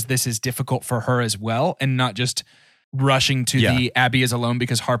support because this is difficult for her as well, and not just rushing to the Abby is alone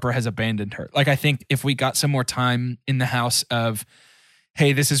because Harper has abandoned her. Like, I think if we got some more time in the house of,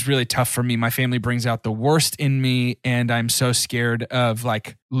 hey, this is really tough for me. My family brings out the worst in me, and I'm so scared of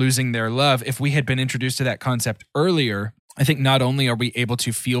like losing their love. If we had been introduced to that concept earlier, I think not only are we able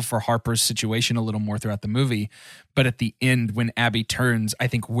to feel for Harper's situation a little more throughout the movie, but at the end when Abby turns, I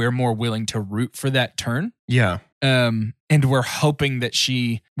think we're more willing to root for that turn. Yeah. And we're hoping that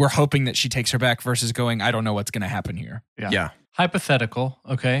she takes her back versus going, I don't know what's going to happen here. Yeah. Hypothetical,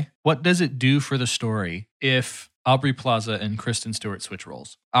 okay? What does it do for the story if Aubrey Plaza and Kristen Stewart switch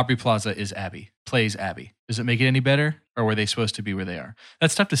roles? Aubrey Plaza is Abby, plays Abby. Does it make it any better, or were they supposed to be where they are?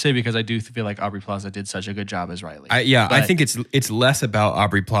 That's tough to say because I do feel like Aubrey Plaza did such a good job as Riley. I think it's less about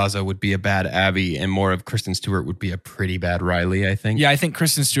Aubrey Plaza would be a bad Abby and more of Kristen Stewart would be a pretty bad Riley, I think. Yeah, I think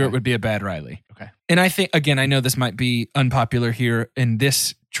Kristen Stewart would be a bad Riley. Okay. And I think, again, I know this might be unpopular here in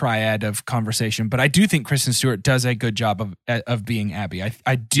this triad of conversation, but I do think Kristen Stewart does a good job of being Abby.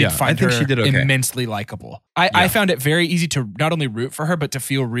 I did find her she did okay. immensely likable. I found it very easy to not only root for her, but to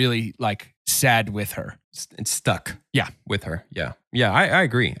feel really like sad with her. And stuck Yeah. with her. Yeah. Yeah, I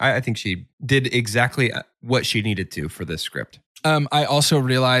agree. I think she did exactly what she needed to for this script. I also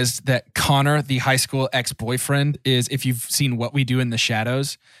realized that Connor, the high school ex-boyfriend, is, if you've seen What We Do in the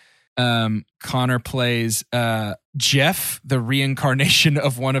Shadows, Connor plays Jeff, the reincarnation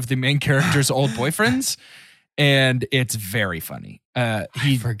of one of the main character's old boyfriends, and it's very funny. I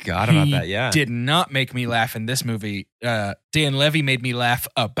forgot about that. Yeah, did not make me laugh in this movie. Dan Levy made me laugh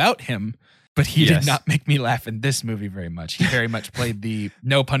about him, but he did not make me laugh in this movie very much. He very much played the,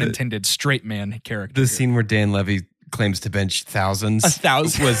 no pun intended, straight man character. The scene where Dan Levy claims to bench thousands.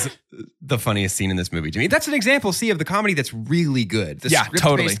 1,000 was the funniest scene in this movie to me. That's an example, of the comedy that's really good. The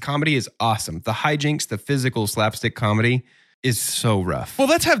script-based comedy is awesome. The hijinks, the physical slapstick comedy is so rough. Well,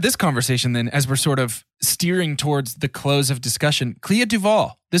 let's have this conversation then as we're sort of steering towards the close of discussion. Clea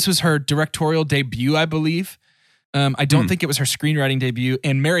Duvall. This was her directorial debut, I believe. I don't think it was her screenwriting debut.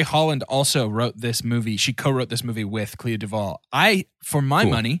 And Mary Holland also wrote this movie. She co-wrote this movie with Clea Duvall. For my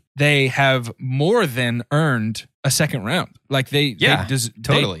money, they have more than earned a second round. Like they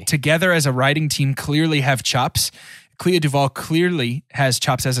totally together as a writing team clearly have chops. Clea Duvall clearly has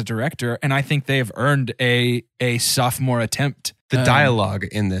chops as a director, and I think they have earned a sophomore attempt. The dialogue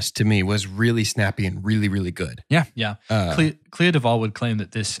in this, to me, was really snappy and really, really good. Yeah. Yeah. Clea Duvall would claim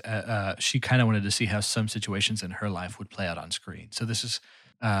that this, she kind of wanted to see how some situations in her life would play out on screen. So this is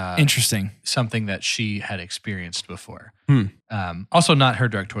interesting. Something that she had experienced before. Also not her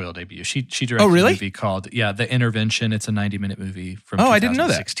directorial debut. She directed a movie called The Intervention. It's a 90-minute movie from 2016. I didn't know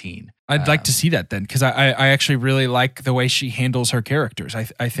that. I'd like to see that then, because I actually really like the way she handles her characters.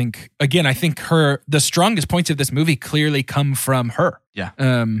 I think the strongest points of this movie clearly come from her. Yeah.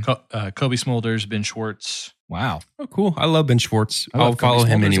 Kobe Smulders, Ben Schwartz. Wow. Oh, cool. I love Ben Schwartz. I'll follow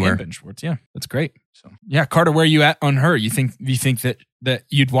him anywhere. Ben Schwartz. Yeah, that's great. So yeah, Carter, where are you at on her? You think that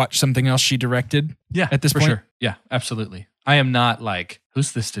you'd watch something else she directed? Yeah, at this point? Sure. Yeah, absolutely. I am not like,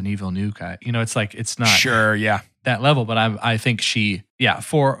 who's this Denis Villeneuve guy? It's like, it's not that level, but I think she,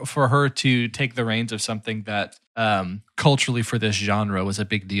 for her to take the reins of something that culturally for this genre was a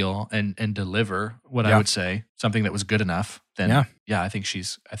big deal and deliver what I would say, something that was good enough, then I think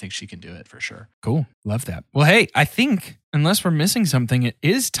she can do it for sure. Cool. Love that. Well, hey, I think unless we're missing something, it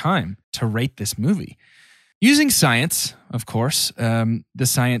is time to rate this movie. Using science, of course, the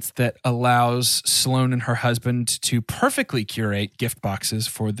science that allows Sloane and her husband to perfectly curate gift boxes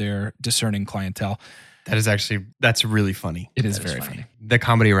for their discerning clientele. That's really funny. It is very funny. The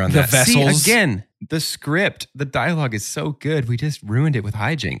comedy around The that. vessels. See, again, the script, the dialogue is so good. We just ruined it with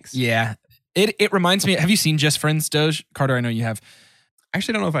hijinks. Yeah. It reminds me, have you seen Just Friends, Doge? Carter, I know you have. I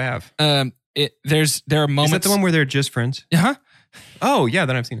actually don't know if I have. There are moments. Is that the one where they're just friends? Uh-huh. Oh, yeah,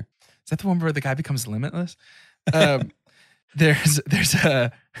 then I've seen it. Is that the one where the guy becomes limitless? There's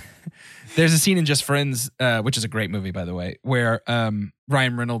a scene in Just Friends, which is a great movie, by the way, where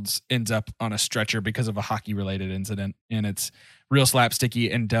Ryan Reynolds ends up on a stretcher because of a hockey-related incident, and it's real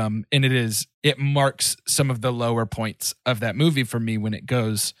slapsticky and dumb, and it marks some of the lower points of that movie for me when it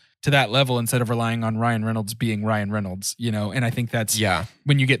goes to that level instead of relying on Ryan Reynolds being Ryan Reynolds, and I think that's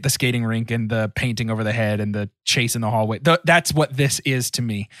when you get the skating rink and the painting over the head and the chase in the hallway. That's what this is to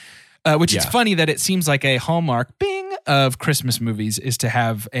me. Which is funny that it seems like a hallmark of Christmas movies is to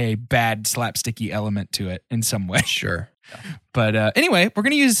have a bad slapsticky element to it in some way. Sure. But anyway, we're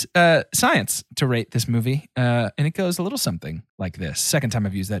going to use science to rate this movie. And it goes a little something like this. Second time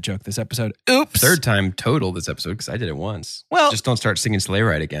I've used that joke this episode. Oops. Third time total this episode because I did it once. Well, just don't start singing Sleigh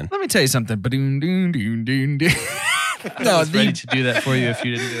Ride again. Let me tell you something. I was ready to do that for you if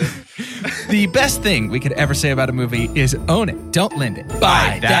you didn't do it. The best thing we could ever say about a movie is own it, don't lend it.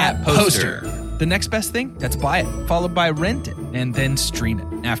 Buy that poster. The next best thing, that's buy it, followed by rent it, and then stream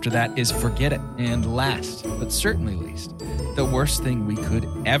it. After that is forget it. And last, but certainly least, the worst thing we could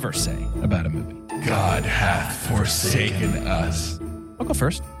ever say about a movie. God hath forsaken us. I'll go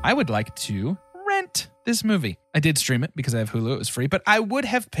first. I would like to rent this movie. I did stream it because I have Hulu. It was free, but I would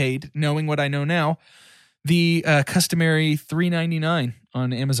have paid, knowing what I know now, the customary $3.99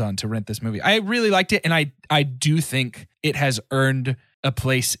 on Amazon to rent this movie. I really liked it, and I do think it has earned a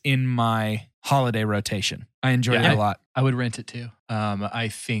place in my holiday rotation. I enjoyed it a lot. I would rent it too. I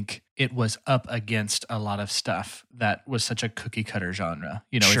think it was up against a lot of stuff that was such a cookie cutter genre.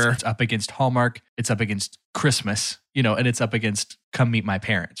 It's up against Hallmark, it's up against Christmas, and it's up against Come Meet My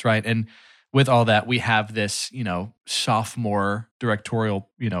Parents, right? And with all that, we have this, sophomore directorial,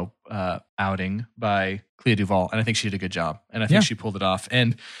 outing by Clea Duvall. And I think she did a good job. And I think she pulled it off.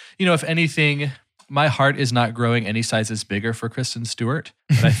 And, if anything, my heart is not growing any sizes bigger for Kristen Stewart.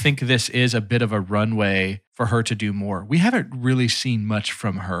 But I think this is a bit of a runway for her to do more. We haven't really seen much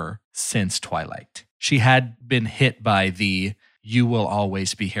from her since Twilight. She had been hit by the you will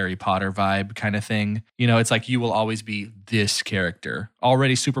always be Harry Potter vibe kind of thing. It's like you will always be this character,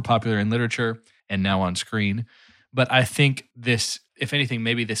 already super popular in literature and now on screen. But I think this, if anything,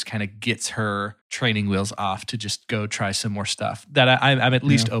 maybe this kind of gets her training wheels off to just go try some more stuff. That I'm at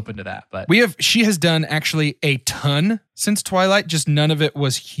least open to that. But she has done actually a ton since Twilight, just none of it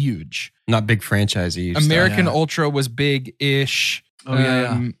was huge. Not big franchisey. American Ultra was big-ish.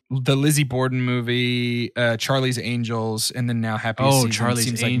 The Lizzie Borden movie, Charlie's Angels, and then now Happy Season. Charlie's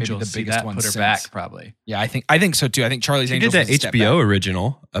seems Angels, like maybe the biggest one put her since. back probably. Yeah, I think so too. I think Charlie's Angels did that was a HBO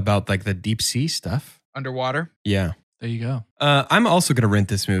original about like the deep sea stuff. Underwater. Yeah. There you go. I'm also going to rent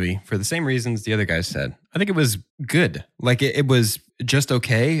this movie for the same reasons the other guys said. I think it was good. Like it was just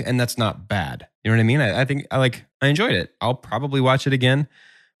okay, and that's not bad. You know what I mean? I think I enjoyed it. I'll probably watch it again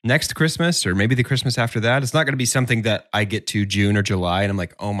next Christmas or maybe the Christmas after that. It's not going to be something that I get to June or July and I'm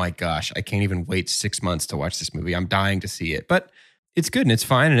like, oh my gosh, I can't even wait 6 months to watch this movie. I'm dying to see it. But it's good and it's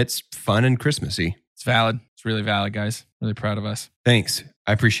fine and it's fun and Christmassy. It's valid. It's really valid, guys. Really proud of us. Thanks.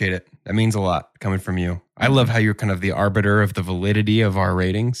 I appreciate it. That means a lot coming from you. I love how you're kind of the arbiter of the validity of our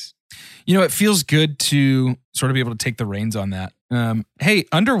ratings. It feels good to sort of be able to take the reins on that. Hey,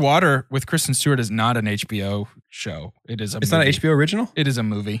 Underwater with Kristen Stewart is not an HBO show. It's not an HBO original? It is a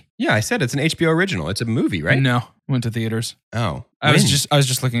movie. Yeah, I said it's an HBO original. It's a movie, right? No, went to theaters. Oh. I was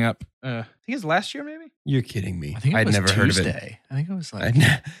just looking up. I think it's last year maybe? You're kidding me. I think I'd never heard of it. I think it was like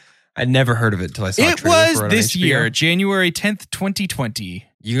I'd never heard of it until I saw it was this year, January 10th, 2020.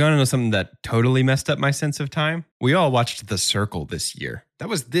 You want to know something that totally messed up my sense of time? We all watched The Circle this year. That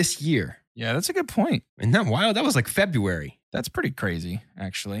was this year. Yeah, that's a good point. Isn't that wild? That was like February. That's pretty crazy,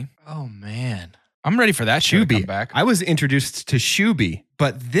 actually. Oh, man. I'm ready for that show to come back. I was introduced to Shooby,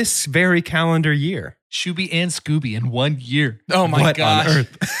 but this very calendar year. Shooby and Scooby in 1 year. Oh, my what gosh. on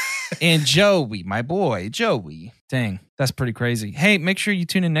earth? And Joey, my boy, Joey. Dang, that's pretty crazy. Hey, make sure you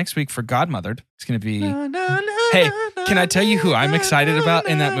tune in next week for Godmothered. It's going to be... Hey, can I tell you who I'm excited about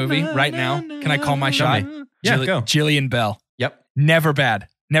in that movie right now? Can I call my shot? Yeah, go. Jillian Bell. Yep. Never bad.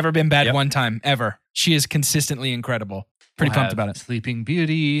 Never been bad one time, ever. She is consistently incredible. Pretty pumped about it. Sleeping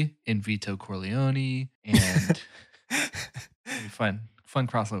Beauty and Vito Corleone and fun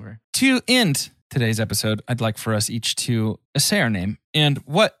crossover. To end today's episode, I'd like for us each to say our name and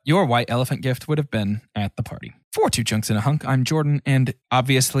what your white elephant gift would have been at the party. For 2 Chunks and a Hunk, I'm Jordan, and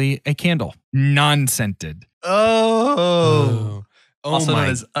obviously a candle. Non-scented. Also known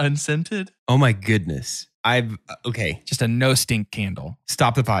as unscented. Oh my goodness. Okay. Just a no-stink candle.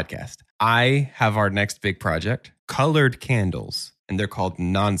 Stop the podcast. I have our next big project, colored candles, and they're called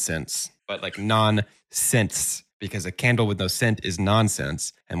nonsense, but like non-sense, because a candle with no scent is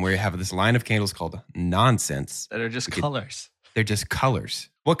nonsense. And we have this line of candles called nonsense. That are just colors. They're just colors.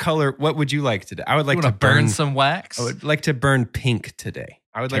 What color? What would you like today? I would like to burn some wax. I would like to burn pink today.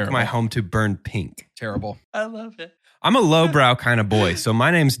 I would like my home to burn pink. Terrible. I love it. I'm a lowbrow kind of boy. So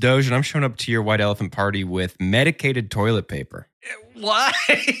my name's Doge, and I'm showing up to your white elephant party with medicated toilet paper. Why?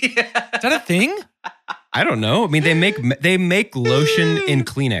 Is that a thing? I don't know. I mean, they make lotion in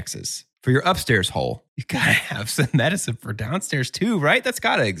Kleenexes for your upstairs hole. You gotta have some medicine for downstairs too, right? That's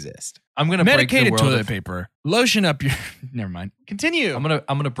gotta exist. I'm gonna medicated toilet paper. Lotion up your. Never mind. Continue. I'm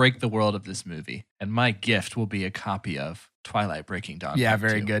gonna break the world of this movie, and my gift will be a copy of Twilight Breaking Dawn. Yeah, Part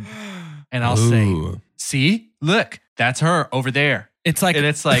very 2. good. And I'll say, see, look, that's her over there. It's like when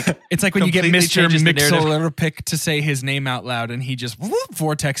you get Mr. Mixolydic to say his name out loud, and he just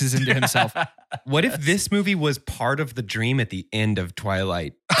vortexes into himself. What if this movie was part of the dream at the end of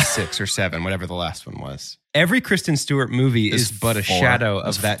Twilight 6 or 7, whatever the last one was? Every Kristen Stewart movie is but a shadow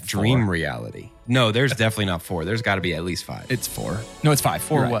of that dream reality. No, there's definitely not 4. There's got to be at least 5. It's 4. No, it's 5.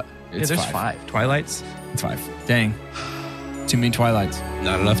 4 what? It's there's 5. Twilights? It's 5. Dang. Too many Twilights.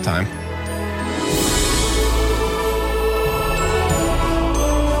 Not enough time.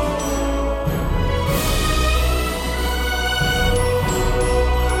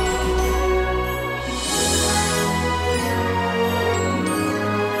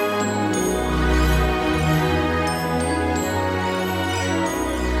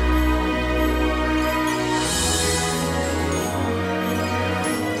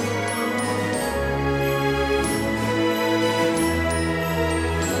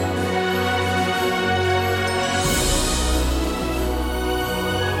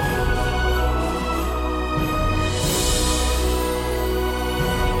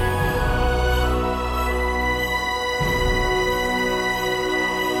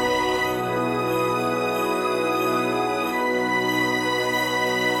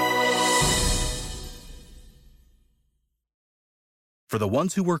 For the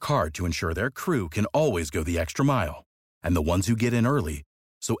ones who work hard to ensure their crew can always go the extra mile, and the ones who get in early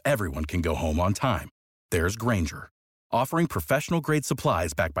so everyone can go home on time, there's Grainger, offering professional-grade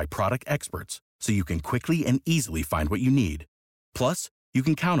supplies backed by product experts so you can quickly and easily find what you need. Plus, you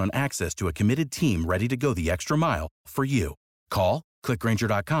can count on access to a committed team ready to go the extra mile for you. Call, click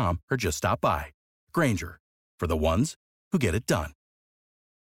Grainger.com, or just stop by. Grainger, for the ones who get it done.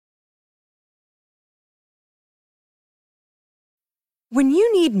 When you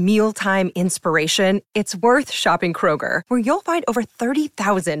need mealtime inspiration, it's worth shopping Kroger, where you'll find over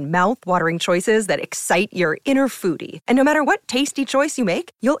 30,000 mouth-watering choices that excite your inner foodie. And no matter what tasty choice you make,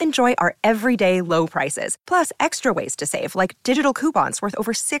 you'll enjoy our everyday low prices, plus extra ways to save, like digital coupons worth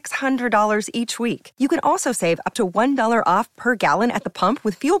over $600 each week. You can also save up to $1 off per gallon at the pump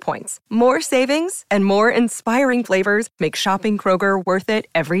with fuel points. More savings and more inspiring flavors make shopping Kroger worth it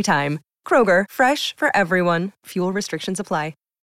every time. Kroger, fresh for everyone. Fuel restrictions apply.